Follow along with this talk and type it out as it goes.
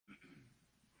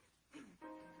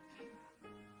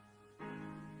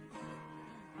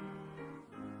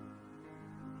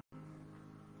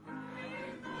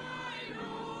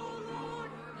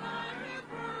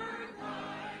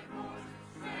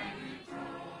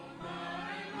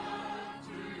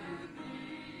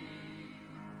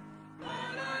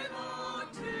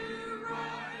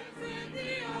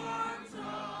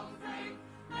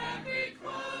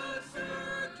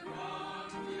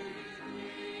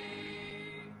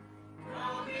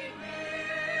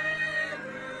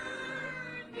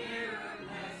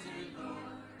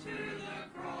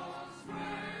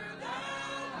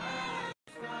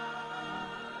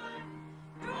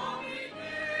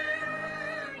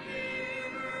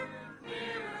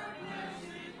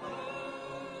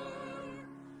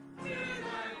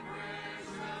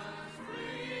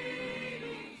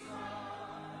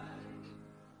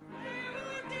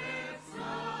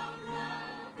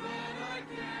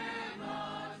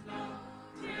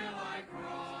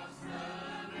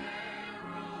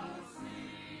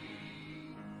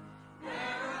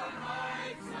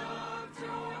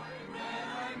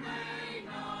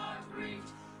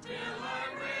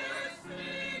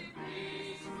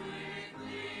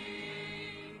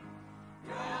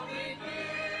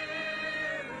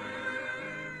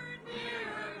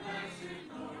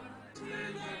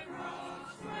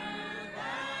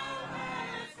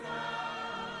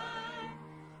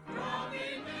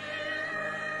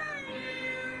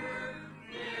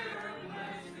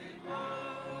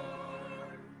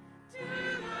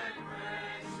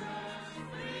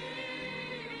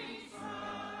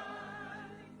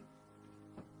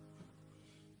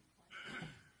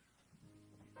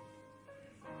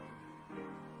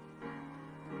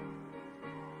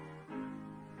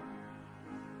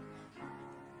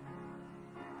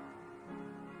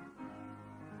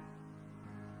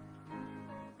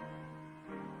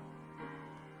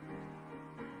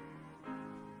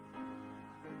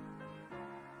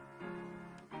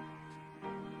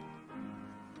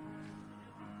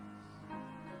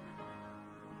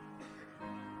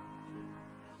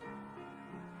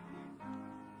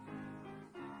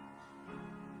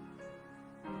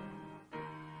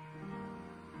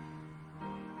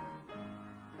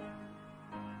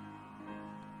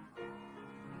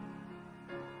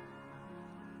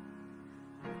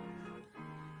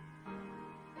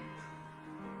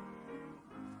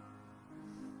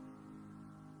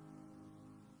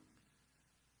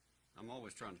I'm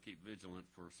always trying to keep vigilant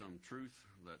for some truth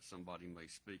that somebody may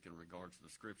speak in regards to the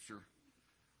Scripture,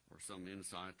 or some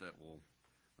insight that will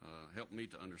help me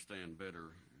to understand better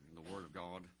the Word of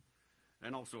God,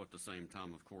 and also at the same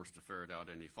time, of course, to ferret out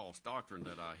any false doctrine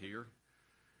that I hear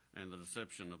and the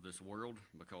deception of this world,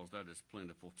 because that is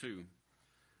plentiful too.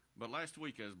 But last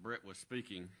week, as Brett was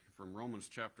speaking from Romans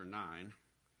chapter 9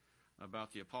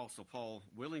 about the Apostle Paul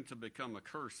willing to become a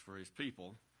curse for his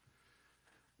people,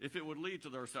 if it would lead to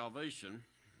their salvation,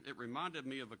 it reminded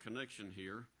me of a connection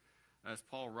here as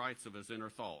Paul writes of his inner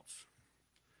thoughts.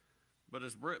 But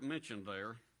as Brett mentioned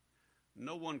there,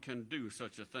 no one can do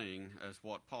such a thing as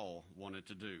what Paul wanted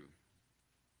to do.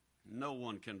 No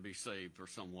one can be saved for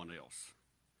someone else.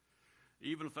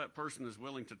 Even if that person is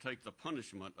willing to take the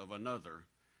punishment of another,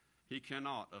 he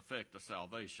cannot affect the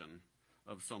salvation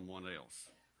of someone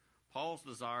else. Paul's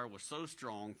desire was so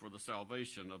strong for the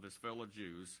salvation of his fellow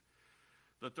Jews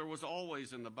that there was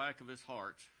always in the back of his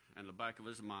heart and the back of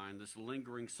his mind this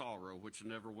lingering sorrow which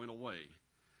never went away.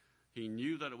 He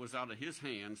knew that it was out of his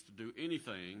hands to do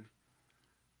anything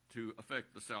to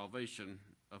affect the salvation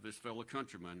of his fellow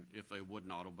countrymen if they would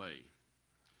not obey.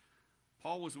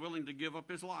 Paul was willing to give up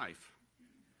his life.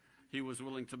 He was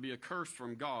willing to be accursed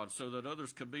from God so that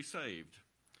others could be saved.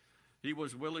 He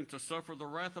was willing to suffer the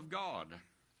wrath of God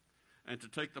and to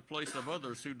take the place of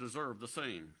others who deserve the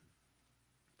same,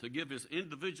 to give his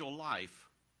individual life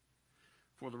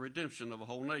for the redemption of a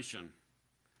whole nation,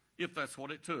 if that's what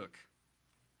it took,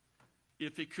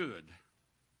 if he could,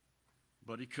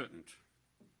 but he couldn't.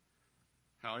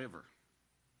 However,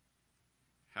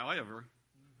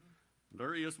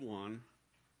 there is one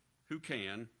who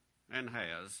can and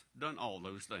has done all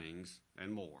those things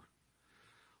and more.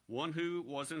 One who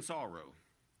was in sorrow.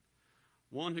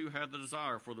 One who had the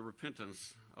desire for the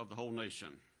repentance of the whole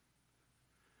nation,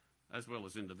 as well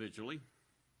as individually.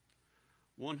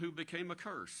 One who became a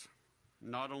curse,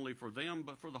 not only for them,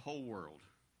 but for the whole world.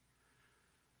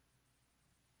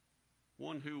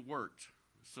 One who worked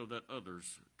so that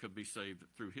others could be saved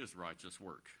through his righteous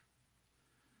work.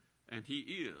 And he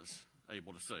is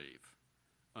able to save,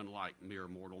 unlike mere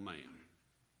mortal man.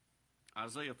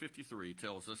 Isaiah 53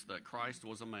 tells us that Christ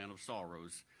was a man of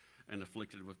sorrows and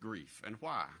afflicted with grief. And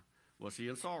why was he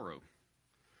in sorrow?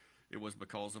 It was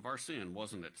because of our sin,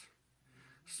 wasn't it?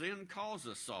 Sin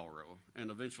causes sorrow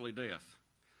and eventually death.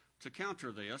 To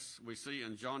counter this, we see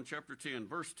in John chapter 10,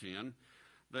 verse 10,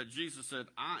 that Jesus said,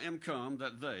 I am come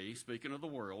that they, speaking of the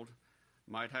world,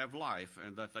 might have life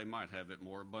and that they might have it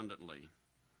more abundantly.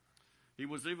 He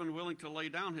was even willing to lay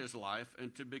down his life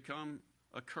and to become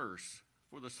a curse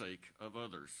for the sake of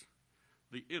others,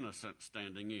 the innocent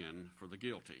standing in for the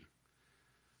guilty.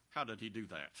 How did he do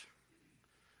that?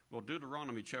 Well,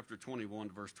 Deuteronomy chapter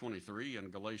 21, verse 23,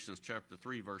 and Galatians chapter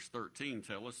 3, verse 13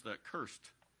 tell us that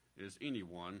cursed is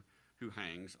anyone who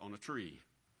hangs on a tree.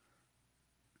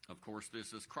 Of course,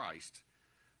 this is Christ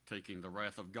taking the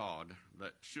wrath of God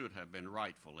that should have been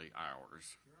rightfully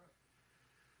ours.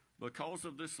 Because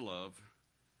of this love,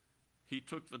 he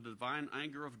took the divine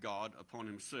anger of God upon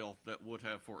himself that would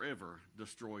have forever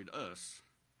destroyed us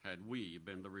had we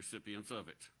been the recipients of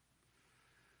it.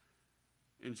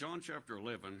 In John chapter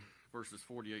 11, verses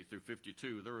 48 through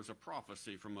 52, there is a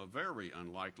prophecy from a very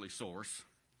unlikely source,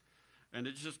 and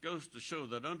it just goes to show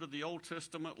that under the Old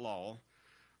Testament law,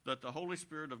 that the Holy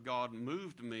Spirit of God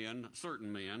moved men,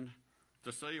 certain men,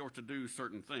 to say or to do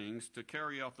certain things, to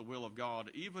carry out the will of God,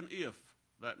 even if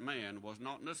that man was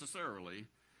not necessarily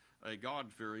a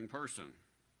God-fearing person.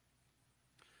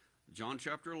 John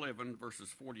chapter 11, verses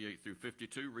 48 through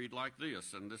 52 read like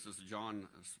this, and this is John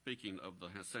speaking of the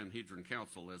Sanhedrin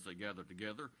council as they gathered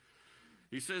together.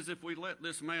 He says, if we let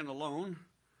this man alone,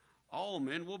 all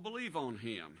men will believe on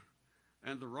him,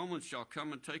 and the Romans shall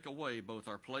come and take away both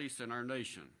our place and our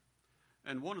nation.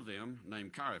 And one of them,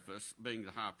 named Caiaphas, being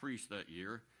the high priest that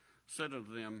year, said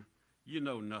unto them, you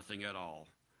know nothing at all,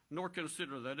 nor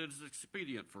consider that it is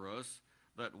expedient for us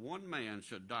that one man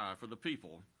should die for the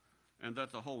people, and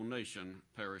that the whole nation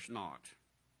perish not.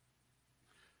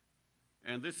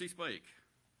 And this he spake,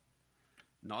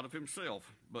 not of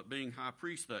himself, but being high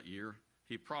priest that year,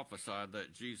 he prophesied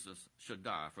that Jesus should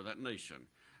die for that nation,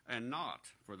 and not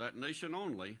for that nation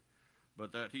only,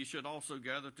 but that he should also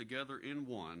gather together in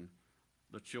one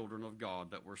the children of God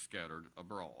that were scattered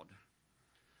abroad.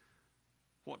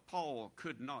 What Paul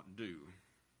could not do,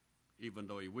 even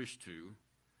though he wished to,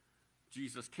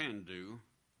 Jesus can do,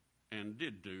 and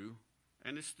did do,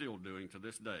 and is still doing to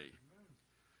this day.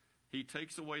 He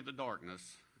takes away the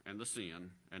darkness and the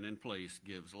sin, and in place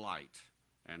gives light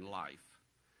and life.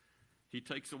 He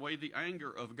takes away the anger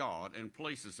of God and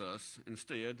places us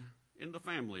instead in the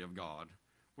family of God,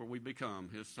 where we become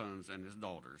his sons and his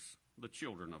daughters, the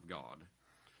children of God.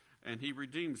 And he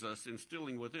redeems us,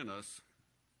 instilling within us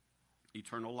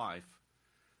eternal life,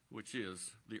 which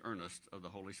is the earnest of the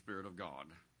Holy Spirit of God.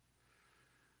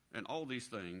 And all these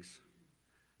things,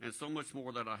 and so much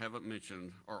more that I haven't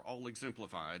mentioned, are all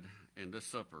exemplified in this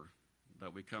supper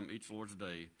that we come each Lord's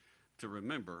Day to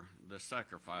remember this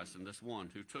sacrifice and this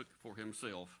one who took for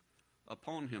himself,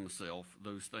 upon himself,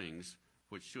 those things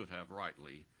which should have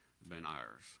rightly been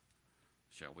ours.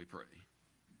 Shall we pray?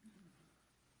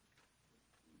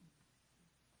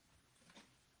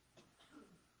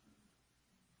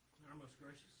 Our most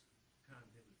gracious, kind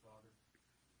Heavenly Father,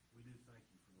 we do thank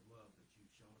you for the love that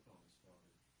you've shown upon us,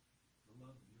 Father. The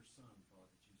love of your Son, Father,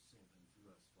 that you sent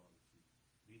unto us, Father, to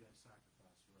be that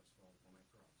sacrifice for us, Father, on that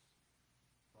cross.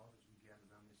 Father, as we gather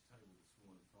around this table this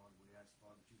morning, Father, we ask,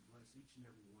 Father, that you bless each and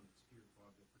every one that's here,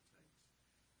 Father, that partakes.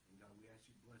 And God, we ask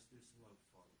you to bless this loaf,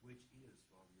 Father, which is,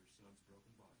 Father, your Son's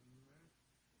broken body.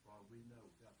 Father, we know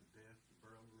without the death, the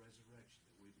burial, and the resurrection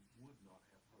that we would not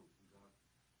have hope. And God,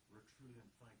 we're truly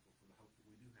unthankful for the hope that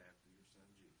we do have through your Son,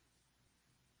 Jesus.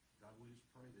 God, we just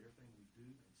pray that everything we do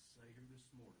and say here this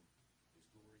morning is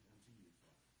glory unto you,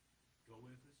 Father. Go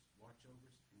with us, watch over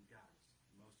us, and guide us.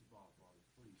 And most of all, Father,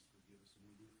 please forgive us when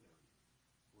we do fail you.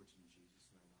 For it's in Jesus'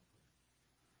 name I pray.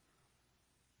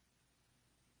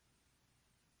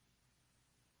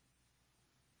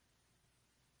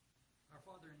 Our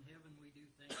Father in heaven, we do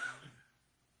thank you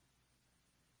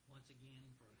once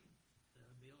again for the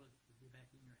ability to be back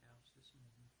in your house this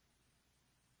morning.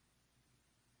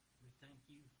 We thank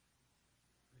you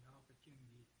for the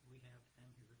opportunity we have to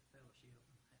come here to fellowship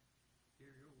and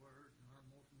hear your word and learn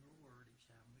more from your word each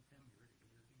time we come here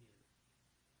together.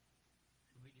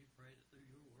 And we do pray that through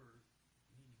your word,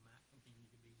 many might continue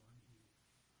to be one to you.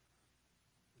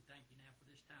 We thank you now for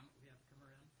this time that we have to come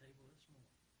around the table this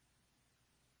morning.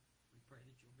 We pray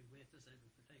that you'll be with us as we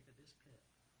partake of this cup,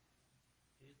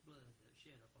 his blood that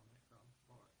shed upon that cross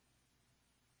for us.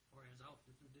 For as often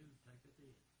as we do taketh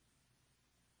it,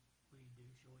 we do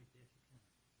show it death to come.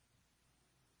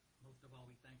 Most of all,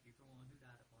 we thank you for one who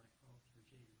died upon that cross for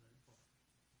shed his blood for us.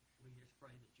 We just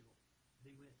pray that you'll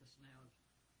be with us now as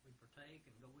we partake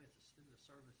and go with us through the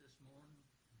service this morning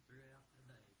and throughout the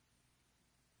day.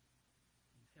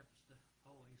 And help us to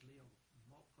always live and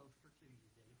walk closer to you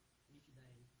each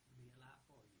day to be a light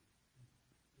for you. And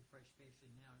we pray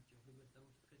especially now that you'll be with those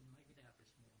that couldn't make it out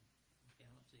this morning and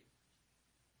count of sickness.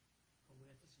 Go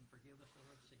with us and forgive us of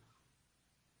our sins.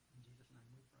 In Jesus' name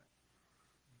we pray.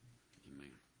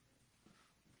 Amen.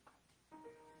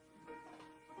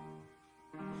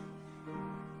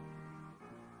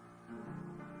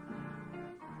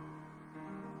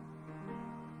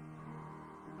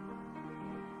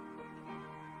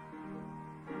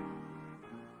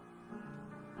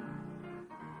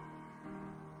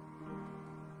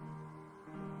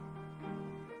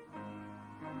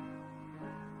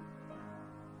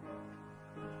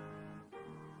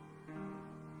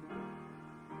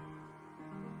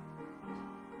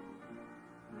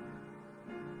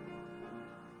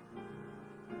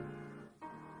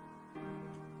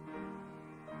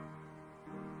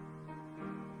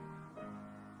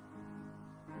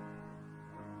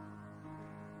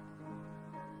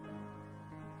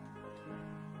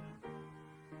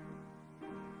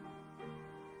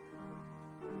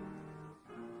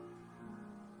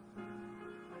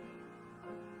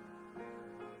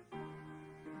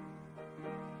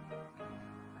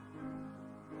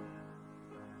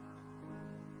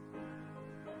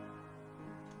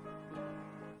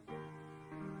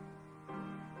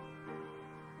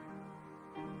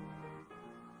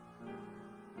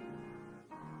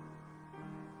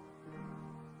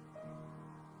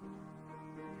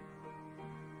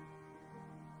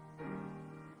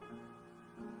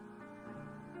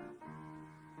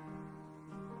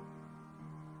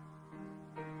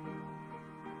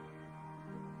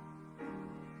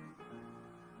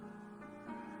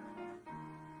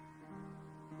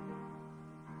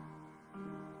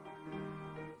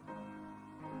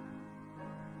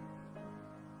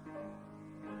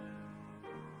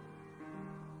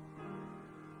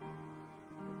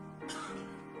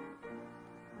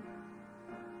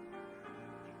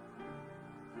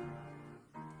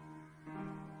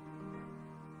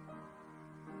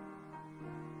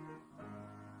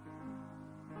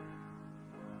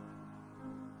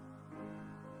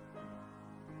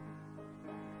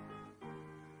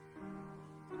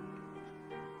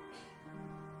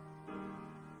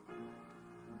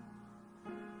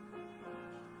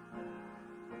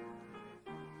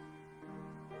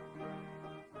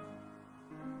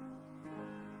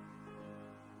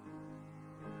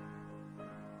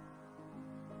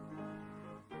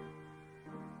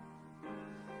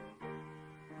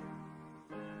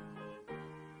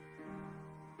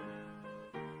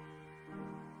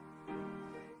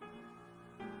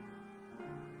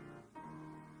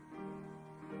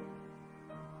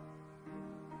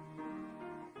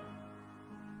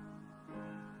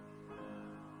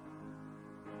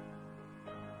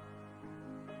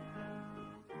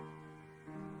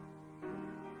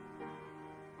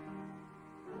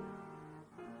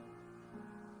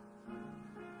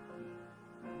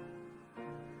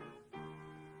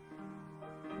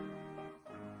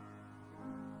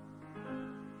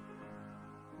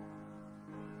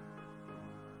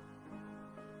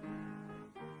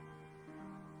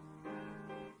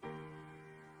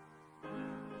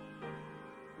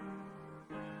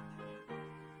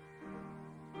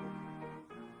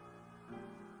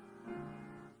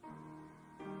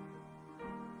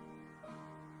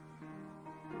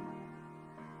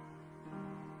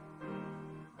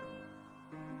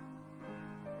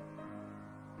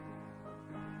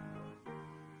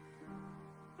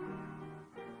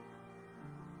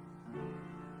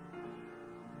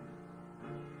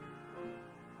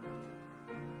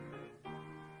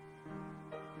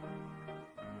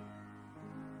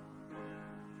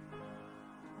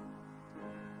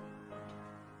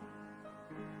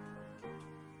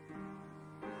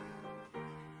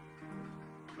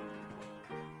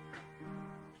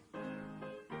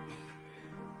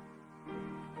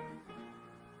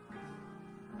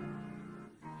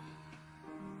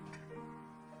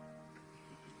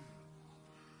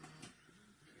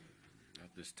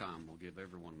 at this time, we'll give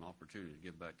everyone an opportunity to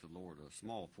give back to the Lord a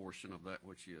small portion of that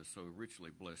which He has so richly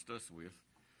blessed us with.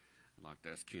 I'd like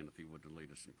to ask Ken if he would to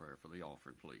lead us in prayer for the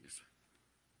offering, please.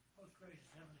 Most gracious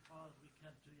Heavenly Father, we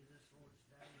come to you this Lord's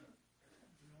Day.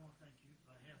 We want to thank you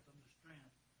for the health and the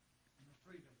strength and the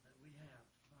freedom that we have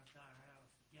to come to our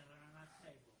house together on our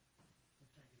table to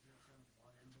take of your Son's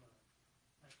body and blood.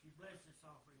 As you bless this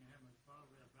offering, Heavenly Father,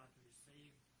 we have got to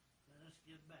receive. Let us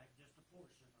give back just a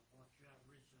portion of what you have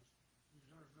richly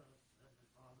deserves us, Heavenly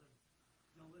Father.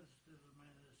 Go with us to the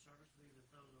remainder of the service. Be with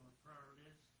those on the prayer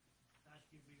list. Ask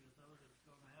you to be with those that's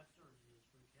going to have surgery this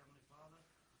week, Heavenly Father.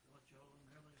 Watch over them,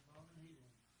 Heavenly Father, and heal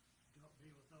them. Go be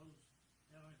with those,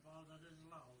 Heavenly Father, that is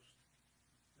lost.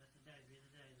 Let today be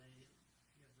the day they give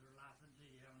their life unto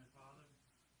you, Heavenly Father.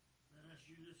 Let us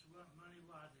use this money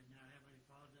wisely now, Heavenly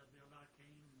Father, to build our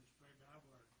kingdom and spread thy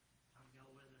word. I'll go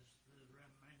with us through the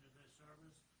remainder of this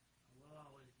service. And we'll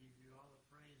always give you all the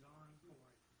praise, honor, and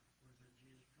glory. For in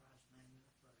Jesus Christ's name we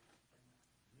pray.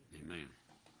 Amen. Amen.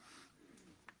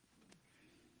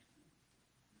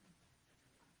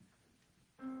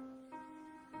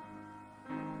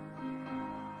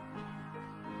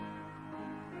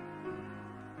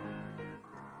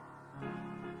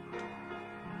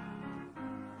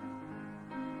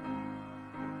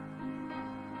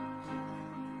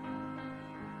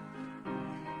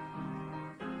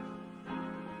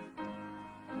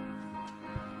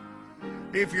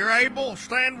 If you're able,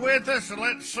 stand with us and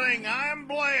let's sing, I'm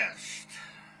blessed.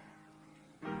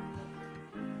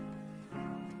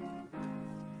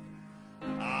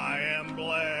 I am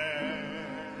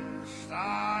blessed.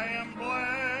 I am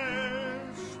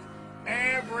blessed.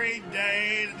 Every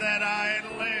day that I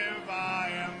live, I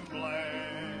am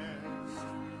blessed.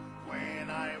 When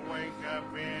I wake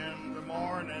up in the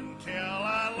morning till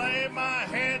I lay my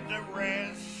head to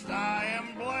rest, I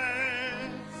am blessed.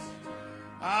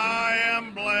 I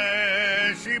am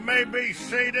blessed. You may be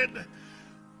seated.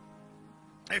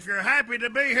 If you're happy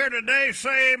to be here today,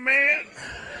 say amen.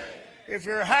 If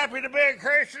you're happy to be a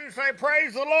Christian, say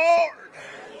praise the Lord.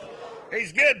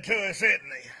 He's good to us, isn't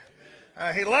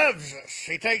he? He loves us.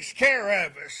 He takes care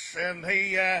of us. And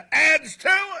he adds to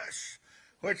us,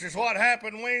 which is what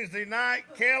happened Wednesday night.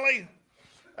 Kelly,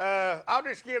 I'll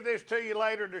just give this to you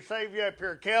later to save you up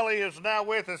here. Kelly is now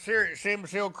with us here at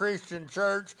Sims Hill Christian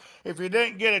Church. If you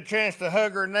didn't get a chance to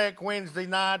hug her neck Wednesday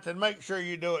night, then make sure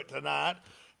you do it tonight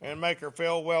and make her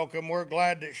feel welcome. We're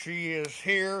glad that she is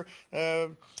here.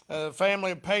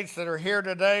 Family of Pates that are here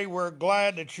today, we're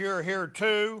glad that you're here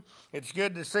too. It's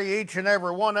good to see each and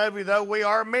every one of you, though we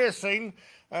are missing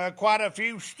quite a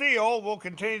few still. We'll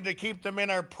continue to keep them in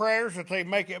our prayers that they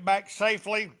make it back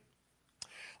safely.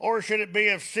 Or should it be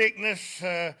of sickness,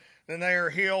 then they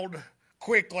are healed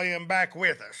quickly and back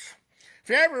with us. If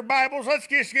you have your Bibles, let's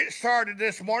just get started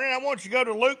this morning. I want you to go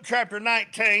to Luke chapter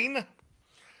 19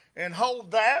 and hold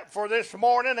that for this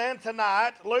morning and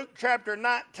tonight. Luke chapter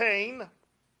 19.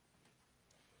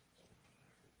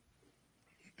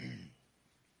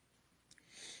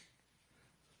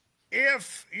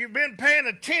 If you've been paying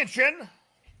attention,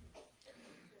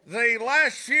 the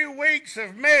last few weeks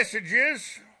of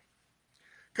messages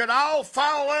could all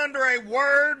fall under a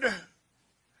word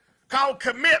called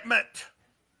commitment.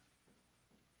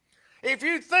 If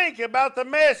you think about the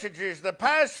messages the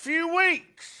past few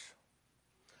weeks,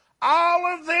 all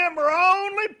of them are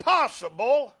only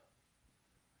possible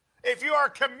if you are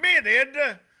committed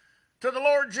to the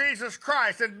Lord Jesus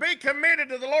Christ. And be committed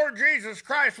to the Lord Jesus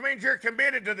Christ means you're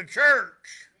committed to the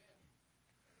church.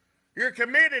 You're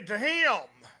committed to Him.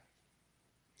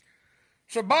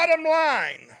 So bottom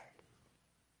line,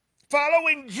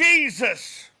 following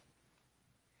Jesus,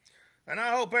 and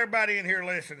I hope everybody in here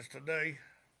listens today,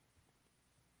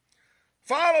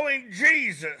 following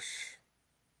Jesus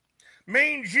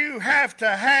means you have to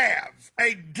have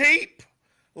a deep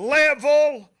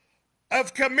level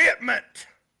of commitment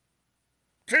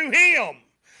to Him.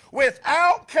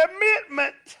 Without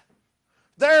commitment,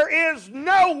 there is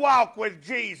no walk with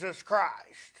Jesus Christ.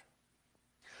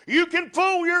 You can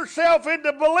fool yourself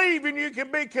into believing you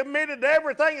can be committed to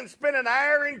everything and spend an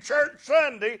hour in church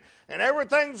Sunday and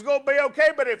everything's going to be okay,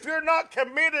 but if you're not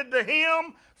committed to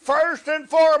Him, first and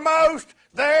foremost,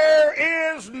 there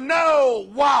is no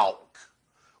walk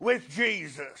with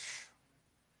Jesus.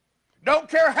 Don't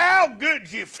care how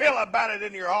good you feel about it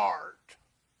in your heart.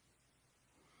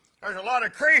 There's a lot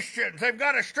of Christians, they've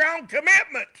got a strong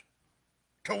commitment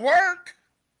to work.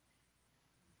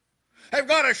 They've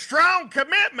got a strong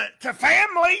commitment to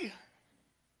family.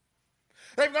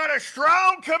 They've got a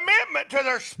strong commitment to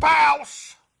their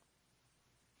spouse.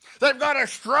 They've got a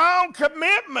strong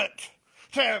commitment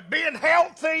to being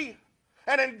healthy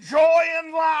and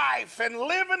enjoying life and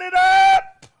living it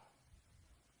up.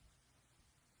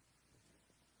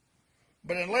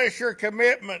 But unless your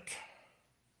commitment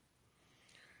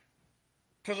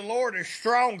to the Lord is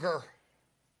stronger,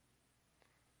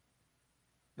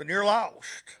 then you're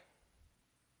lost.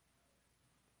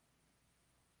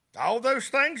 All those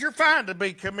things you're fine to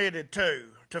be committed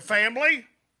to family,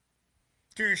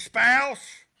 to your spouse,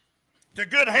 to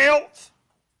good health,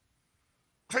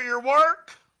 to your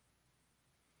work.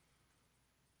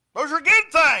 Those are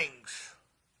good things.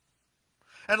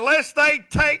 Unless they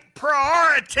take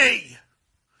priority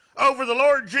over the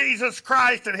Lord Jesus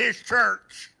Christ and His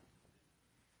church.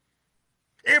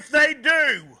 If they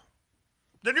do,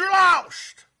 then you're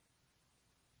lost.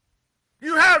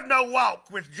 You have no walk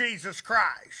with Jesus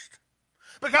Christ.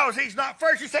 Because He's not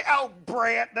first. You say, oh,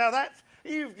 Brett, now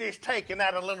you've just taken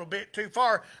that a little bit too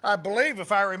far. I believe,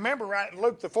 if I remember right, in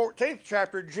Luke the 14th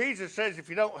chapter, Jesus says if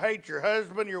you don't hate your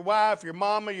husband, your wife, your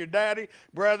mama, your daddy,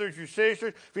 brothers, your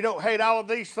sisters, if you don't hate all of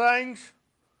these things,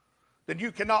 then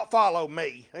you cannot follow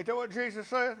me. Ain't that what Jesus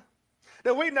said?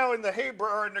 Now, we know in the Hebrew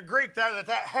or in the Greek there that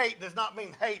hate does not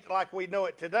mean hate like we know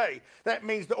it today. That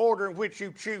means the order in which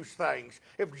you choose things.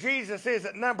 If Jesus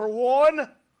isn't number one,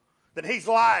 then He's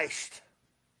last.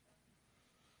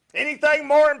 Anything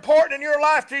more important in your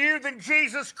life to you than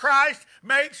Jesus Christ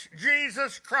makes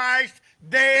Jesus Christ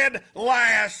dead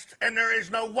last. And there is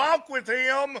no walk with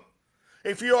Him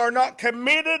if you are not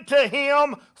committed to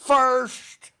Him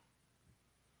first.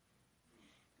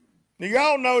 Now,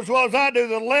 y'all know as well as I do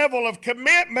the level of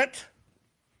commitment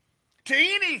to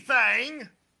anything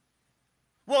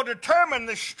will determine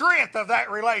the strength of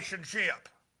that relationship.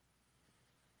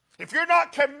 If you're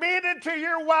not committed to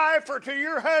your wife or to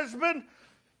your husband,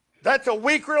 that's a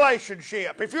weak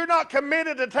relationship. If you're not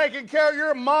committed to taking care of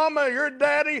your mama or your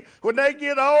daddy when they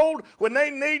get old, when they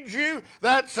need you,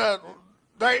 there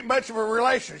ain't much of a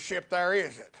relationship there,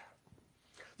 is it?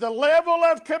 The level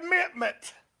of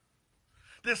commitment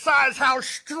decides how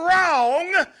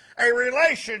strong a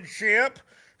relationship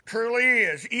truly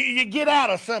is. You get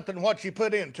out of something what you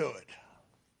put into it.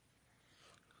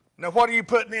 Now, what are you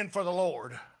putting in for the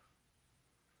Lord?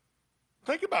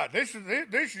 Think about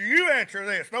it. This you answer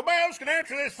this. Nobody else can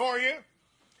answer this for you.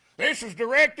 This is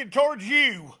directed towards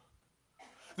you.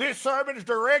 This sermon is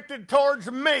directed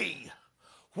towards me.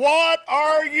 What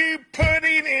are you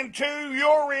putting into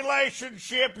your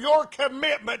relationship, your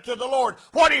commitment to the Lord?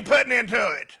 What are you putting into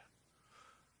it?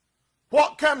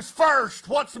 What comes first?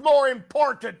 What's more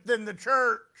important than the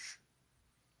church?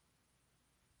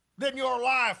 Than your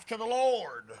life to the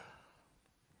Lord?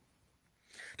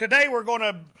 Today we're going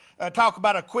to talk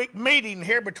about a quick meeting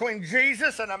here between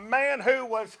Jesus and a man who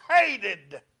was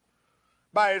hated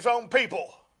by his own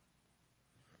people.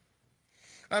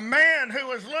 A man who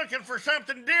was looking for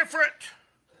something different.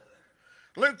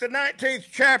 Luke the 19th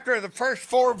chapter, the first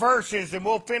 4 verses, and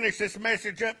we'll finish this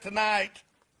message up tonight.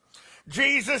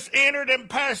 Jesus entered and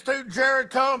passed through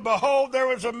Jericho, and behold, there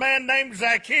was a man named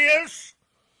Zacchaeus.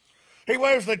 He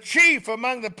was the chief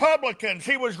among the publicans.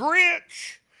 He was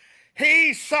rich.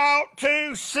 He sought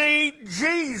to see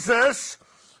Jesus,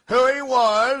 who He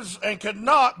was, and could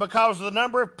not because of the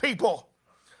number of people.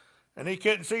 And he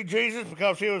couldn't see Jesus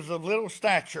because he was of little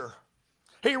stature.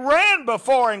 He ran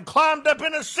before and climbed up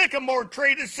in a sycamore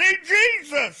tree to see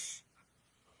Jesus,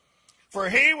 for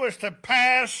he was to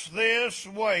pass this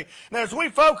way. Now, as we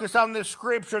focus on this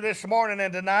scripture this morning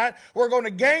and tonight, we're going to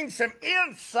gain some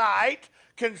insight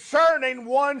concerning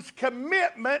one's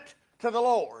commitment to the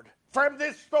Lord from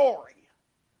this story.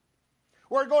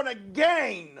 We're going to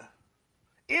gain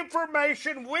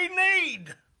information we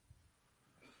need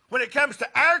when it comes to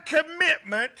our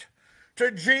commitment to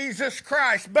Jesus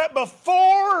Christ. But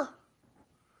before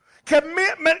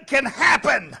commitment can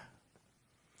happen,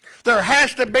 there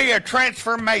has to be a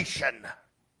transformation.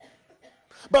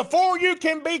 Before you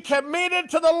can be committed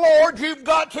to the Lord, you've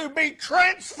got to be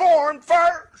transformed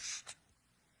first.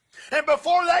 And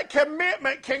before that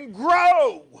commitment can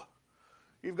grow,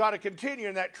 you've got to continue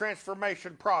in that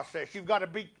transformation process. You've got to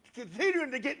be continuing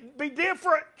to be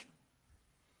different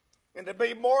and to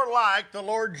be more like the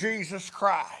Lord Jesus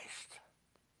Christ.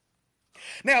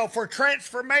 Now, for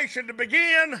transformation to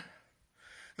begin,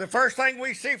 the first thing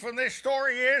we see from this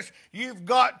story is you've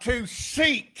got to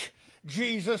seek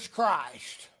Jesus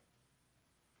Christ.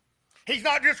 He's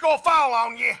not just going to fall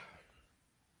on you.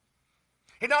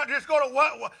 He's not just going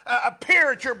to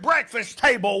appear at your breakfast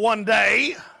table one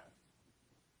day.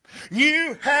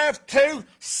 You have to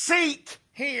seek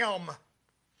Him.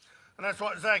 And that's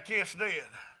what Zacchaeus did.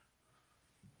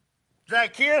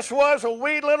 Zacchaeus was a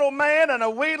wee little man, and a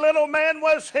wee little man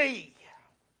was he.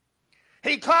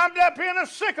 He climbed up in a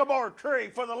sycamore tree.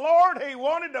 For the Lord, he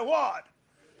wanted to what?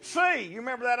 See. You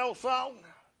remember that old song?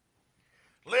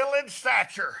 Little in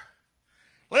stature.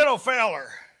 Little feller.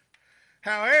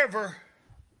 However,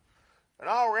 in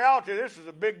all reality, this is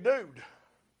a big dude.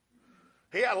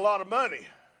 He had a lot of money.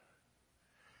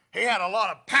 He had a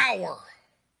lot of power.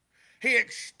 He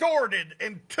extorted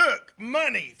and took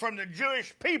money from the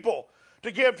Jewish people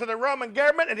to give to the Roman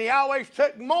government, and he always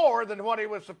took more than what he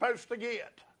was supposed to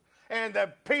get. And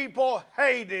the people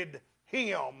hated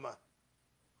him.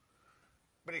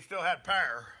 But he still had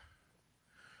power.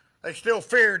 They still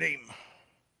feared him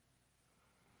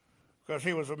because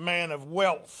he was a man of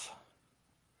wealth.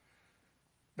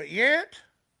 But yet,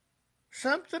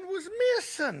 something was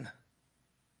missing.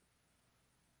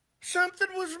 Something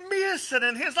was missing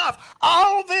in his life.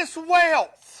 All this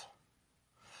wealth,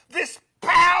 this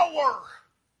power,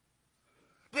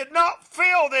 did not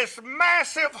fill this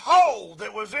massive hole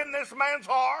that was in this man's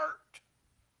heart.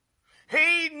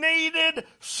 He needed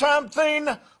something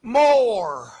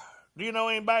more. Do you know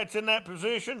anybody that's in that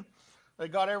position? They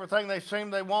got everything they seem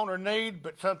they want or need,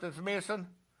 but something's missing.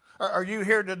 Are you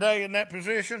here today in that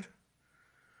position?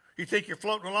 You think you're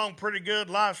floating along pretty good,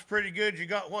 life's pretty good, you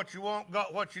got what you want,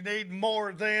 got what you need,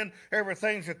 more than,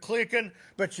 everything's a clicking,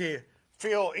 but you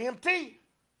feel empty?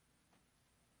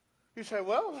 You say,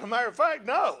 well, as a matter of fact,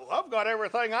 no, I've got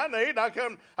everything I need.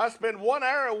 I spend 1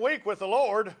 hour a week with the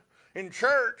Lord in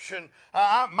church, and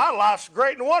my life's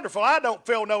great and wonderful. I don't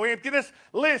feel no emptiness.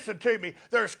 Listen to me.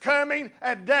 There's coming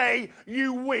a day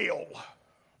you will.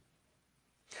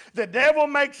 The devil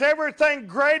makes everything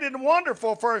great and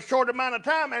wonderful for a short amount of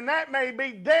time, and that may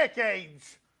be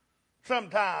decades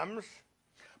sometimes.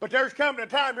 But there's coming a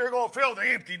time you're going to feel the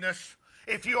emptiness.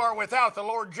 If you are without the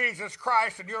Lord Jesus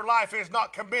Christ and your life is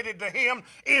not committed to him,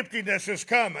 emptiness is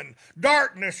coming.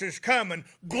 Darkness is coming.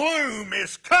 Gloom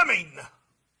is coming.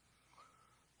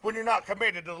 When you're not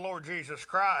committed to the Lord Jesus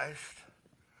Christ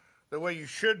the way you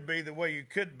should be, the way you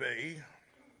could be.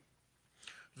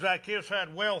 Zacchaeus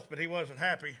had wealth, but he wasn't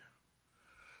happy.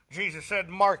 Jesus said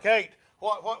in Mark 8,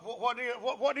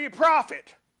 what do you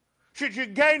profit? Should you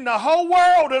gain the whole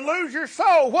world and lose your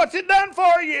soul? What's it done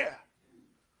for you?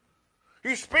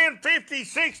 You spend 50,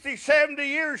 60, 70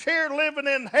 years here living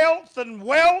in health and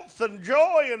wealth and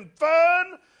joy and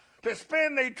fun to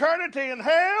spend eternity in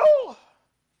hell?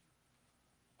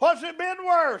 What's it been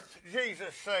worth?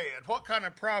 Jesus said. What kind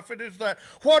of profit is that?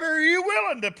 What are you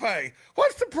willing to pay?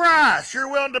 What's the price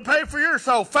you're willing to pay for your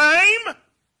soul? Fame?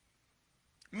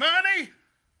 Money?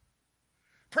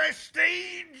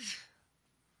 Prestige?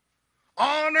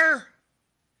 Honor?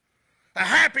 A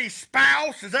happy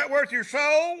spouse? Is that worth your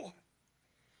soul?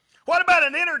 What about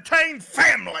an entertained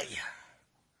family?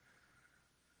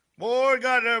 Boy,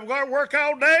 got to work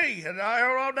all day, and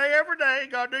all day, every day.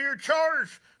 Got to do your chores.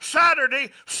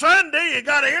 Saturday, Sunday, you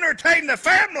got to entertain the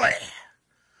family.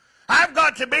 I've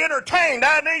got to be entertained.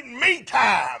 I need me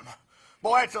time.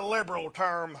 Boy, that's a liberal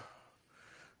term.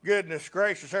 Goodness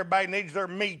gracious, everybody needs their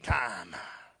me time.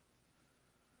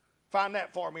 Find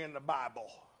that for me in the Bible.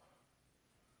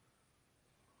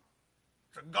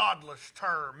 It's a godless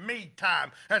term, me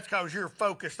time. That's because you're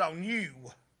focused on you.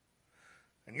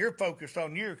 And you're focused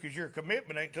on you because your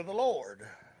commitment ain't to the Lord.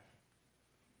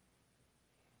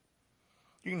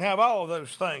 You can have all of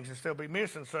those things and still be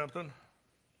missing something.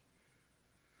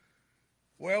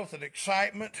 Wealth and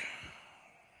excitement.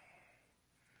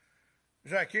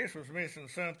 Zacchaeus was missing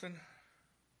something.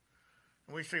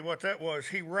 And we see what that was.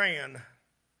 He ran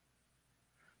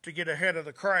to get ahead of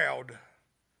the crowd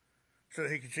so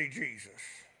that he could see Jesus.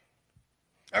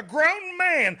 A grown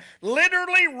man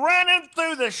literally running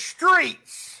through the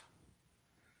streets,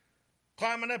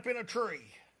 climbing up in a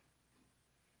tree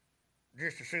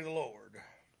just to see the Lord.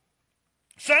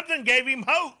 Something gave him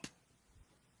hope.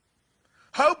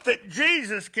 Hope that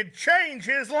Jesus could change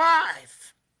his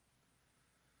life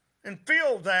and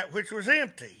fill that which was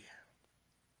empty.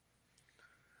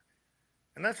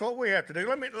 And that's what we have to do.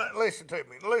 Listen to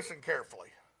me. Listen carefully.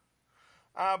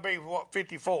 I'll be,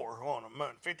 54 on a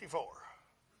month, 54.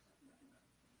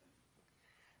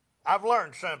 I've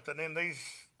learned something in these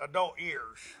adult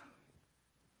years.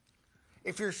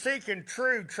 If you're seeking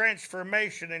true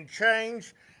transformation and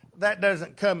change, that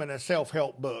doesn't come in a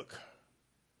self-help book.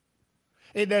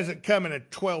 It doesn't come in a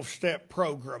 12-step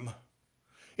program.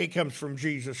 It comes from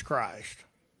Jesus Christ.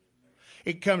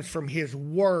 It comes from his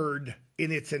word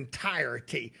in its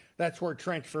entirety. That's where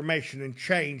transformation and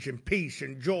change and peace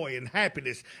and joy and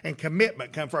happiness and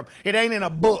commitment come from. It ain't in a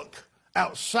book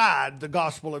outside the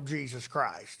gospel of Jesus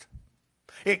Christ.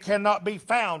 It cannot be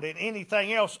found in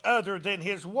anything else other than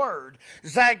his word.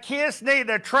 Zacchaeus needed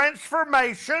a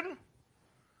transformation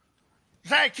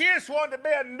Zacchaeus wanted to be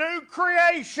a new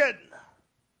creation.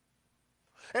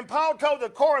 And Paul told the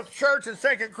Corinth church in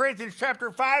 2 Corinthians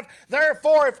chapter 5,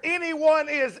 therefore, if anyone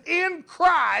is in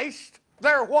Christ,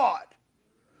 they're what?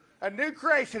 A new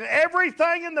creation.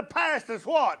 Everything in the past is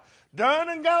what? Done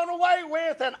and gone away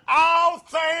with, and all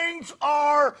things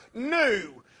are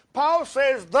new. Paul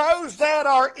says those that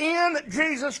are in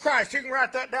Jesus Christ. You can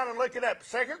write that down and look it up.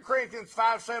 2 Corinthians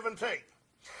 5:17.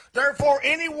 Therefore,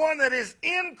 anyone that is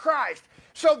in Christ.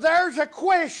 So there's a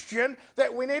question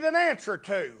that we need an answer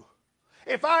to.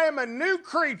 If I am a new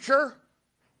creature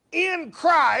in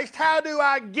Christ, how do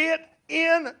I get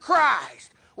in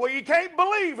Christ? Well, you can't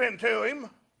believe into Him.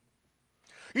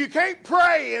 You can't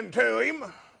pray into Him.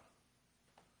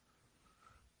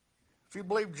 If you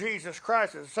believe Jesus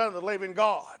Christ is the Son of the living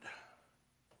God,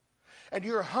 and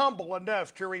you're humble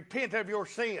enough to repent of your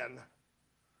sin,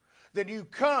 then you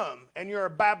come and you're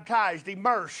baptized,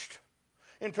 immersed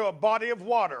into a body of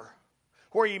water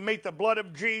where you meet the blood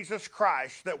of Jesus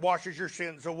Christ that washes your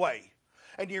sins away.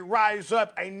 And you rise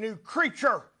up a new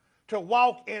creature to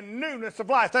walk in newness of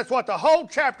life. That's what the whole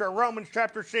chapter of Romans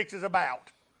chapter 6 is about.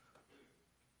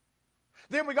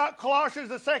 Then we got Colossians,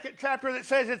 the 2nd chapter, that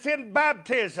says it's in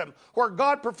baptism where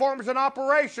God performs an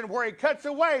operation where He cuts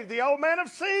away the old man of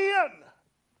sin.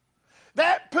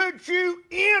 That puts you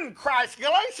in Christ.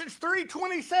 Galatians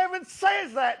 3:27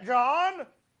 says that, John.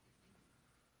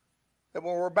 That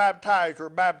when we're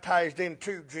baptized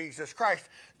into Jesus Christ.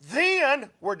 Then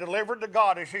we're delivered to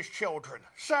God as His children,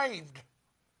 saved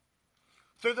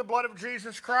through the blood of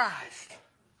Jesus Christ,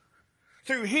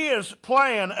 through His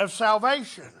plan of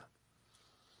salvation.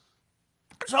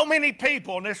 So many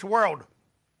people in this world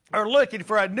are looking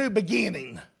for a new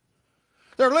beginning.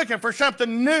 They're looking for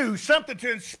something new, something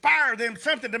to inspire them,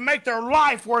 something to make their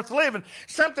life worth living,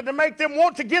 something to make them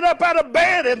want to get up out of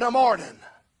bed in the morning.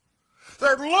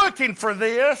 They're looking for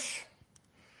this,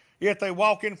 yet they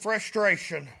walk in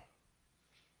frustration.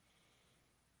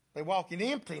 They walk in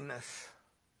emptiness.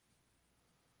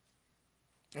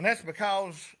 And that's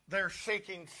because they're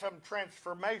seeking some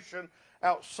transformation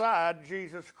outside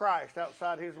Jesus Christ,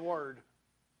 outside His Word.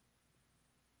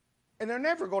 And they're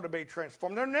never going to be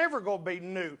transformed. They're never going to be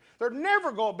new. They're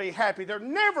never going to be happy. They're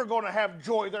never going to have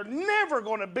joy. They're never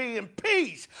going to be in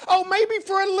peace. Oh, maybe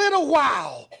for a little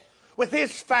while with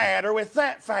this fad or with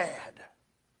that fad.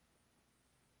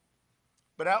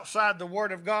 But outside the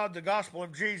Word of God, the gospel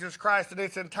of Jesus Christ in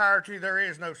its entirety, there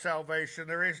is no salvation.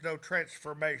 There is no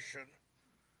transformation.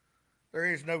 There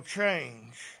is no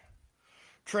change.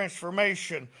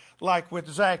 Transformation, like with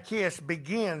Zacchaeus,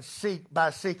 begins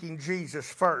by seeking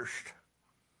Jesus first.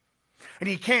 And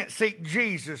you can't seek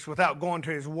Jesus without going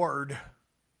to His Word.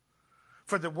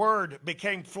 For the Word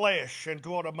became flesh and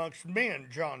dwelt amongst men,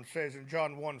 John says in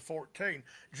John 1:14.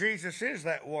 Jesus is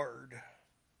that Word.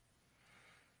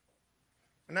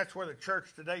 And that's where the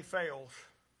church today fails.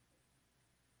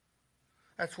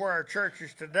 That's where our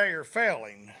churches today are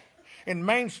failing. In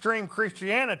mainstream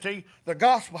Christianity, the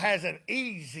gospel has an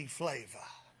easy flavor.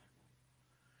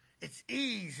 It's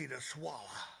easy to swallow.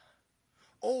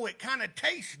 Oh, it kind of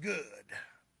tastes good.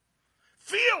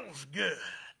 Feels good.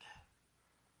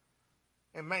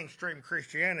 In mainstream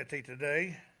Christianity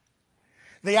today,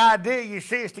 the idea, you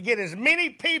see, is to get as many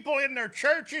people in their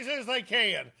churches as they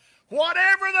can.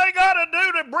 Whatever they got to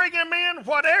do to bring them in,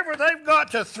 whatever they've got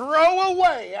to throw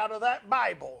away out of that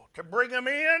Bible to bring them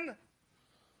in,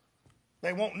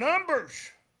 they want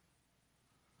numbers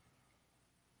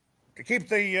to keep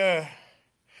the,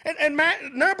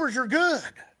 numbers are good.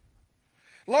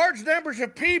 Large numbers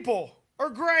of people are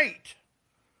great,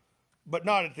 but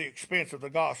not at the expense of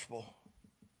the gospel.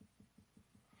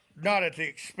 Not at the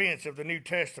expense of the New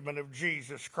Testament of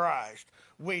Jesus Christ.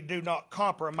 We do not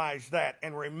compromise that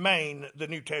and remain the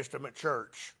New Testament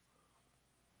church.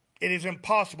 It is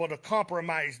impossible to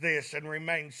compromise this and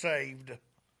remain saved.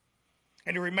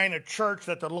 And to remain a church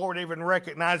that the Lord even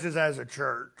recognizes as a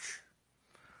church.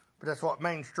 But that's what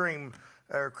mainstream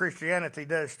Christianity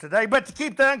does today. But to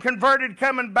keep the unconverted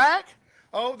coming back,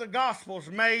 oh, the gospel's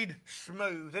made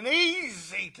smooth and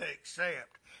easy to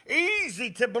accept.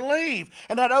 Easy to believe.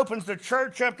 And that opens the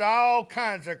church up to all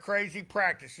kinds of crazy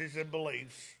practices and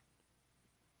beliefs.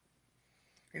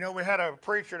 You know, we had a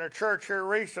preacher in a church here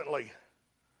recently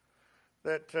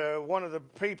that one of the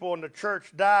people in the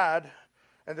church died,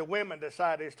 and the women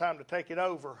decided it's time to take it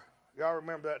over. Y'all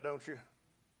remember that, don't you?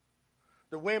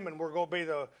 The women were going to be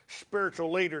the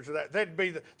spiritual leaders of that.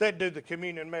 They'd do the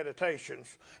communion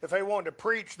meditations. If they wanted to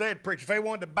preach, they'd preach. If they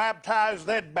wanted to baptize,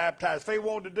 they'd baptize. If they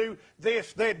wanted to do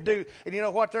this, they'd do. And you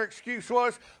know what their excuse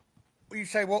was? You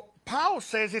say, well, Paul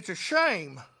says it's a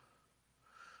shame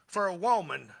for a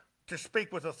woman to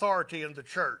speak with authority in the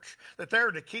church, that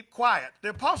they're to keep quiet. The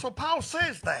Apostle Paul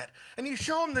says that, and you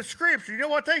show them the scripture. You know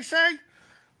what they say?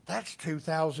 That's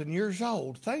 2,000 years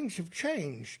old. Things have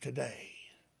changed today.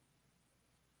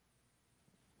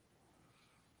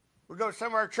 We go to some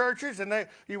of our churches, and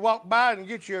you walk by and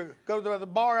go to the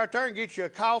bar out there and get you a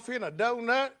coffee and a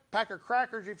donut, pack of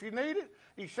crackers if you need it.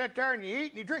 You sit there and you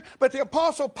eat and you drink. But the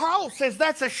Apostle Paul says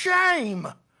that's a shame.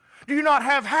 Do you not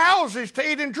have houses to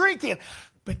eat and drink in?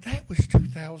 But that was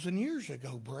 2,000 years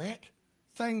ago, Brett.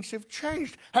 Things have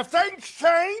changed. Have things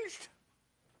changed?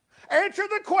 Answer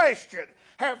the question.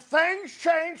 Have things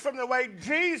changed from the way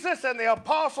Jesus and the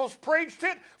apostles preached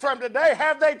it from today?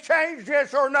 Have they changed,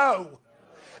 yes or no?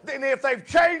 Then if they've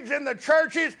changed in the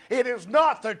churches, it is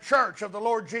not the church of the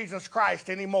Lord Jesus Christ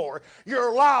anymore.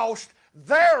 You're lost,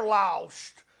 they're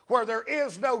lost, where there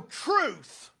is no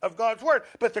truth of God's word.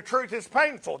 But the truth is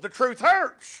painful. The truth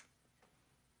hurts.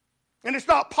 And it's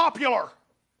not popular.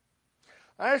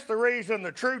 That's the reason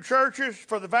the true churches,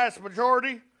 for the vast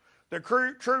majority, the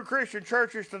true Christian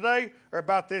churches today are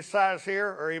about this size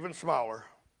here or even smaller.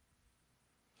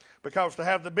 Because to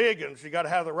have the big ones, you got to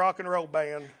have the rock and roll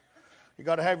band. You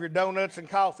got to have your donuts and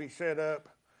coffee set up.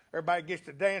 Everybody gets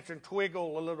to dance and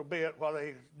twiggle a little bit while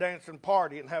they dance and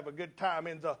party and have a good time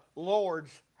in the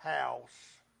Lord's house.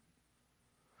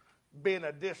 Being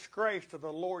a disgrace to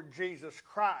the Lord Jesus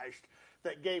Christ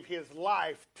that gave his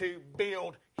life to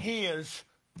build his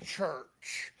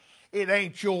church. It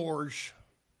ain't yours.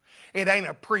 It ain't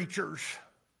a preacher's.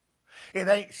 It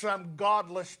ain't some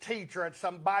godless teacher at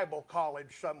some Bible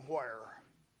college somewhere.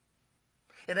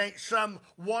 It ain't some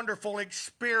wonderful,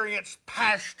 experienced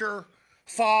pastor,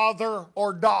 father,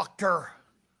 or doctor.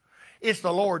 It's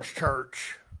the Lord's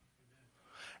church.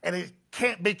 And it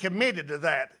can't be committed to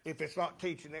that if it's not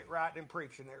teaching it right and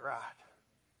preaching it right.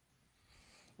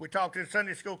 We talked in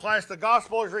Sunday school class, the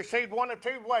gospel is received one of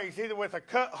two ways, either with a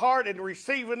cut heart and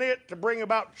receiving it to bring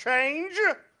about change,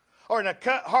 or in a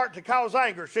cut heart to cause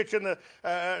anger, such in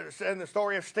the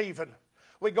story of Stephen.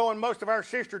 We go in most of our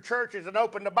sister churches and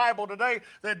open the Bible today,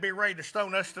 they'd be ready to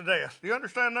stone us to death. Do you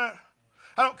understand that?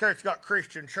 I don't care if it's got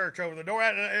Christian church over the door.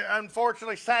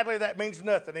 Unfortunately, sadly, that means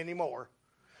nothing anymore.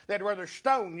 They'd rather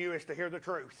stone you as to hear the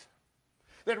truth.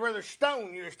 They'd rather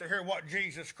stone you as to hear what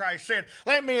Jesus Christ said.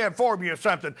 Let me inform you of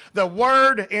something. The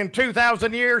word in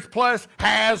 2,000 years plus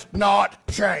has not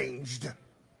changed.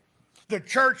 The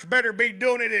church better be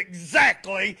doing it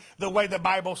exactly the way the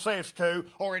Bible says to,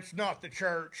 or it's not the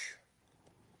church.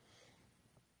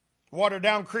 Watered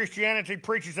down Christianity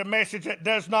preaches a message that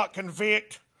does not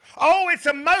convict. Oh, it's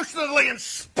emotionally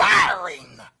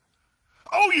inspiring.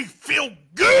 Oh, you feel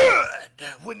good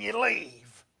when you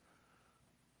leave.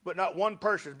 But not one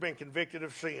person has been convicted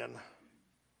of sin.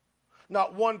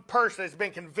 Not one person has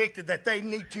been convicted that they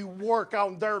need to work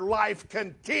on their life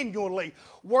continually.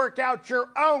 Work out your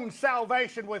own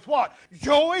salvation with what?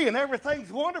 Joy and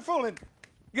everything's wonderful and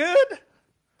good?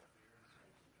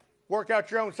 Work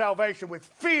out your own salvation with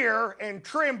fear and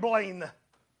trembling.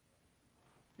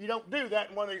 You don't do that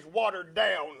in one of these watered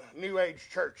down New Age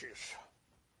churches.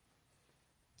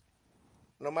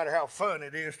 No matter how fun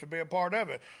it is to be a part of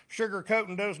it.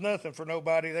 Sugarcoating does nothing for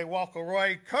nobody. They walk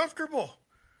away comfortable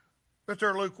that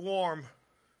they're lukewarm.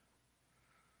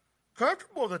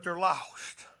 Comfortable that they're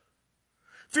lost.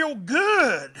 Feel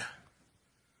good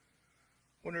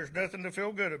when there's nothing to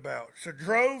feel good about. So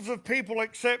droves of people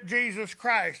accept Jesus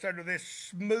Christ under this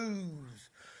smooth,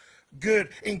 good,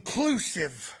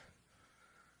 inclusive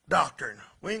doctrine.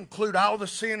 We include all the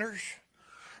sinners,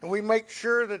 and we make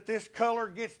sure that this color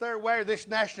gets their way, or this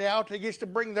nationality gets to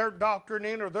bring their doctrine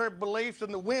in, or their beliefs,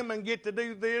 and the women get to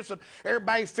do this, and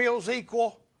everybody feels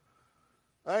equal.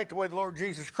 That ain't the way the Lord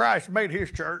Jesus Christ made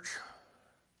his church.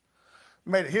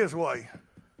 Made it his way.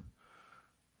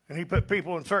 And he put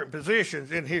people in certain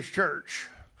positions in his church.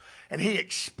 And he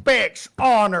expects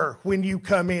honor when you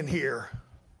come in here.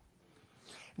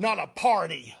 Not a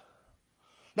party.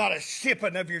 Not a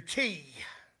sipping of your tea.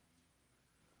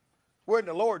 We're in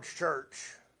the Lord's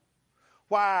church.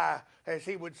 Why, as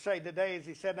he would say today, as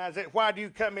he said in Isaiah, why do you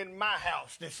come in my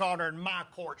house, dishonoring my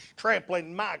courts,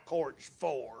 trampling my courts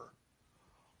for?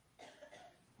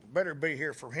 Better be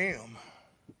here for him.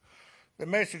 The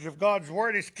message of God's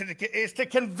word is to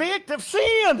convict of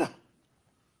sin,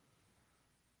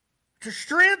 to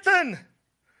strengthen,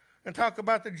 and talk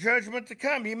about the judgment to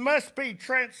come. You must be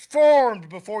transformed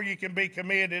before you can be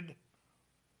committed.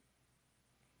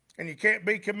 And you can't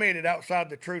be committed outside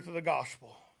the truth of the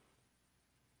gospel.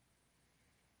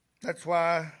 That's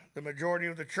why the majority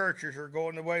of the churches are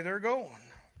going the way they're going.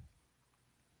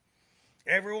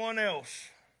 Everyone else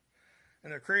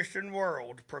in the Christian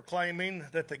world proclaiming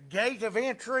that the gate of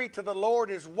entry to the Lord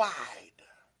is wide.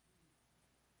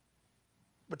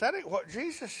 But that ain't what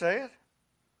Jesus said.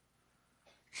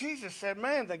 Jesus said,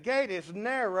 man, the gate is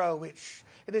narrow,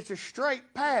 it's a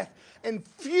straight path, and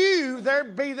few there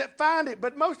be that find it.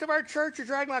 But most of our churches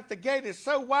are acting like the gate is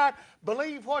so wide.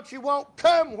 Believe what you want,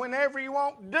 come whenever you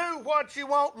want, do what you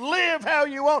want, live how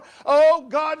you want. Oh,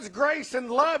 God's grace and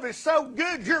love is so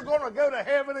good, you're going to go to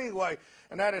heaven anyway.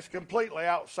 And that is completely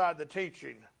outside the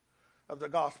teaching of the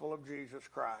gospel of Jesus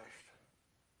Christ.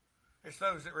 It's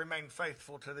those that remain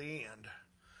faithful to the end.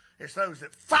 It's those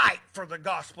that fight for the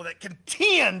gospel, that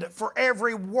contend for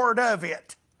every word of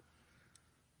it,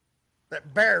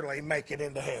 that barely make it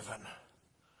into heaven.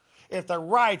 If the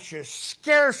righteous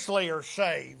scarcely are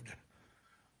saved,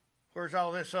 where's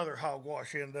all this other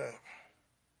hogwash end up?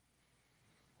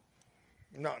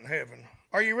 Not in heaven.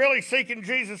 Are you really seeking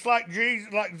Jesus like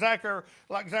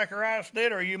Zacharias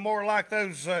did, or are you more like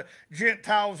those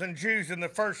Gentiles and Jews in the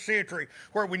first century,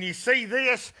 where when you see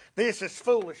this is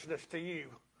foolishness to you?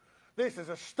 This is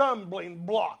a stumbling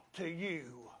block to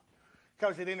you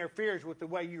because it interferes with the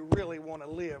way you really want to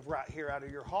live right here out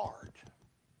of your heart.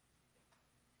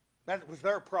 That was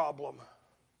their problem.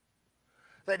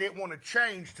 They didn't want to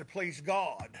change to please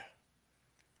God.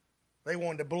 They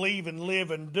wanted to believe and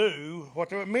live and do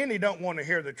what many don't want to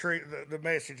hear the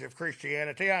message of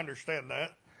Christianity. I understand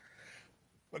that.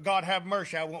 But God have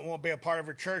mercy, I wouldn't want to be a part of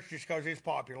a church just because it's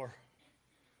popular.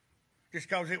 Just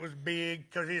because it was big,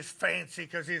 because it's fancy,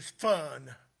 because it's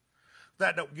fun.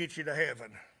 That don't get you to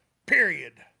heaven.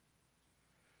 Period.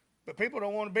 But people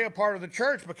don't want to be a part of the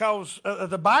church because of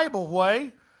the Bible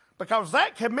way, because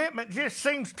that commitment just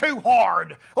seems too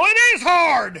hard. Well, it is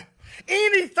hard.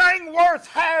 Anything worth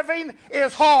having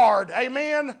is hard.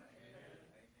 Amen?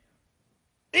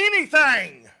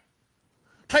 Anything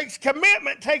takes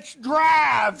commitment, takes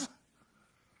drive.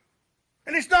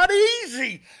 And it's not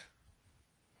easy.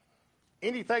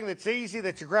 Anything that's easy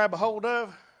that you grab a hold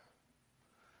of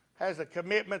has a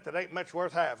commitment that ain't much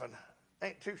worth having.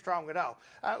 Ain't too strong at all.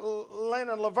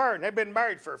 Lena and Laverne, they've been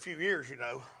married for a few years, you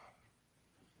know.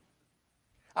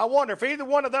 I wonder if either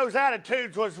one of those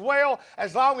attitudes was, well,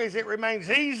 as long as it remains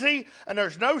easy and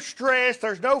there's no stress,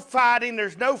 there's no fighting,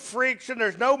 there's no friction,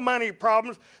 there's no money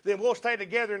problems, then we'll stay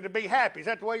together and to be happy. Is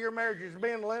that the way your marriage has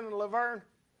been, Lena and Laverne?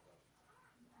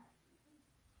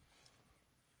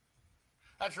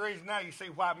 That's the reason now you see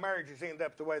why marriages end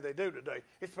up the way they do today.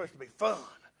 It's supposed to be fun.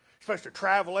 You're supposed to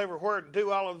travel everywhere and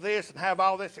do all of this and have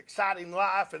all this exciting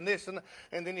life and this and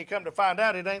then you come to find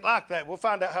out it ain't like that. We'll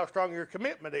find out how strong your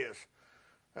commitment is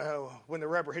when the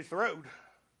rubber hits the road.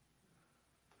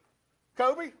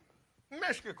 Kobe, let me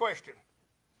ask you a question.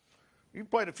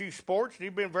 You've played a few sports and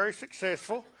you've been very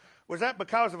successful. Was that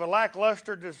because of a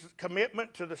lackluster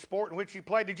commitment to the sport in which you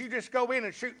played? Did you just go in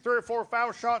and shoot 3 or 4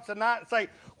 foul shots a night and say,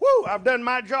 whoo, I've done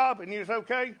my job, and you was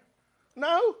okay?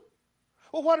 No?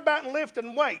 Well, what about in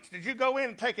lifting weights? Did you go in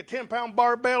and take a 10-pound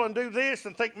barbell and do this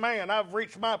and think, man, I've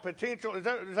reached my potential? Is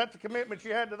that the commitment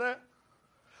you had to that?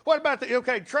 What about he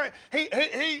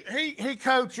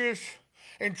coaches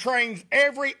and trains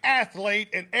every athlete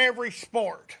in every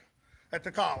sport at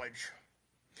the college.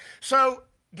 So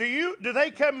do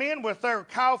they come in with their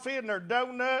coffee and their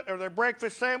donut or their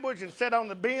breakfast sandwich and sit on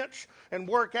the bench and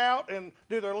work out and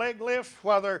do their leg lifts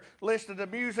while they're listening to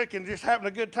music and just having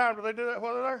a good time? Do they do that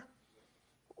while they're there?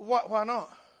 Why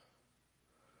not?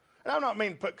 And I'm not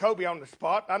meaning to put Kobe on the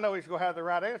spot. I know he's going to have the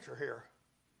right answer here.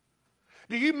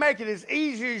 Do you make it as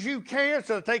easy as you can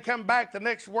so that they come back the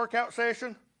next workout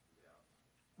session?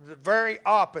 The very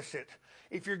opposite.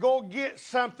 If you're going to get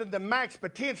something, the max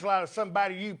potential out of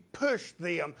somebody, you push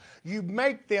them. You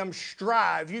make them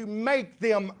strive. You make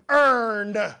them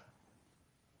earned.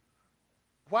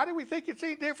 Why do we think it's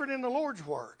any different in the Lord's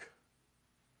work?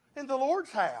 In the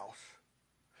Lord's house.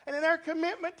 And in our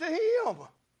commitment to Him.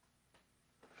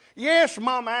 Yes,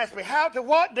 Mama asked me, to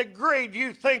what degree do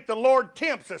you think the Lord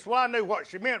tempts us? Well, I knew what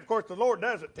she meant. Of course, the Lord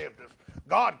doesn't tempt us.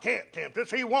 God can't tempt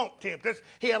us. He won't tempt us.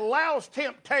 He allows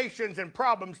temptations and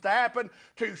problems to happen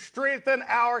to strengthen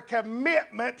our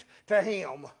commitment to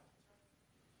Him.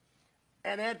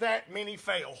 And at that, many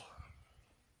fail.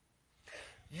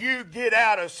 You get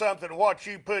out of something what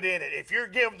you put in it. If you're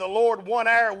giving the Lord 1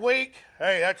 hour a week,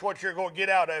 hey, that's what you're going to get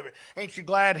out of it. Ain't you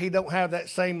glad He don't have that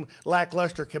same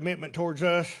lackluster commitment towards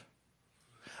us?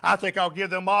 I think I'll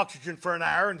give them oxygen for an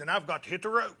hour and then I've got to hit the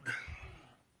road.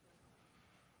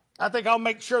 I think I'll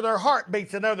make sure their heart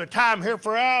beats another time here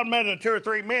for a minute, 2 or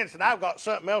 3 minutes, and I've got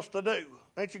something else to do.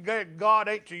 Ain't you glad God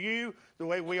ain't to you the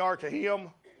way we are to Him?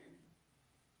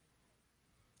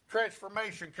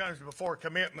 Transformation comes before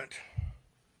commitment.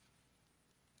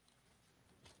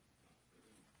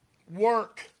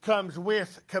 work comes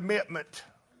with commitment.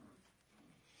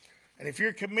 And if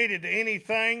you're committed to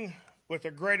anything with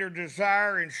a greater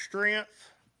desire and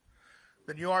strength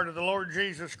than you are to the Lord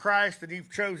Jesus Christ, then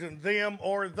you've chosen them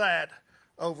or that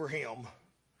over him.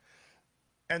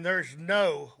 And there's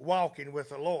no walking with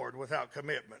the Lord without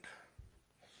commitment.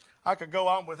 I could go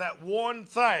on with that one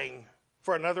thing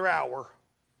for another hour.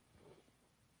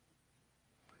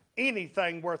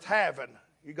 Anything worth having,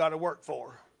 you got to work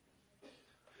for.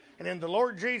 And in the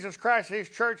Lord Jesus Christ, his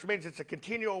church means it's a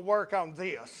continual work on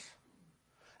this,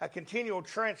 a continual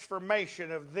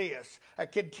transformation of this, a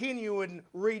continuing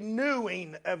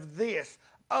renewing of this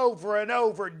over and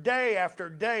over, day after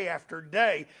day after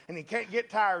day, and you can't get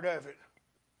tired of it.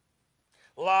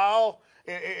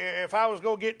 If I was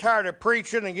going to get tired of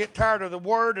preaching and get tired of the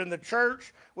word and the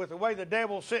church with the way the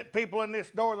devil sent people in this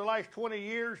door the last 20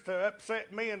 years to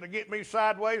upset me and to get me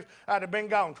sideways, I'd have been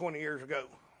gone 20 years ago.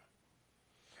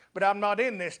 But I'm not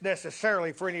in this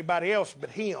necessarily for anybody else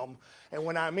but him. And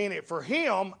when I'm in it for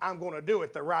him, I'm going to do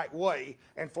it the right way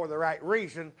and for the right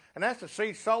reason. And that's to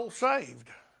see souls saved.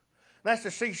 That's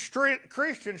to see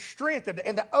Christians strengthened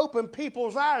and to open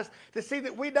people's eyes to see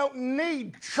that we don't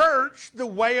need church the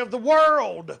way of the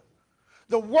world.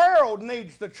 The world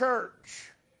needs the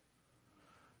church.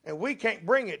 And we can't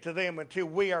bring it to them until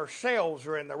we ourselves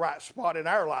are in the right spot in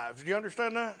our lives. Do you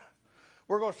understand that?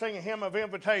 We're going to sing a hymn of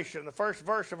invitation, the first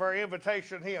verse of our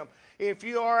invitation hymn. If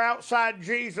you are outside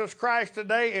Jesus Christ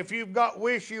today, if you've got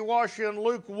wishy-washy and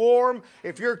lukewarm,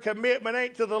 if your commitment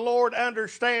ain't to the Lord,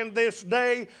 understand this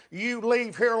day you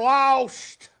leave here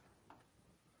lost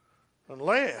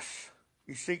unless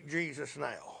you seek Jesus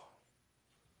now.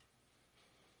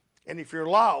 And if you're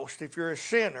lost, if you're a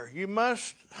sinner, you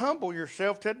must humble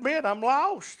yourself to admit, I'm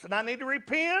lost and I need to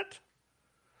repent.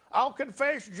 I'll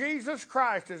confess Jesus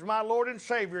Christ as my Lord and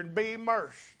Savior and be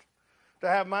immersed to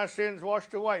have my sins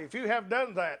washed away. If you have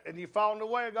done that and you've fallen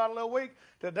away and got a little weak,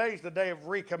 today's the day of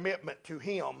recommitment to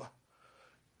him.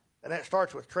 And that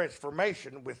starts with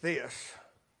transformation with this.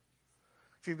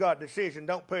 If you've got a decision,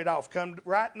 don't put it off. Come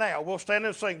right now. We'll stand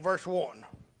and sing verse 1.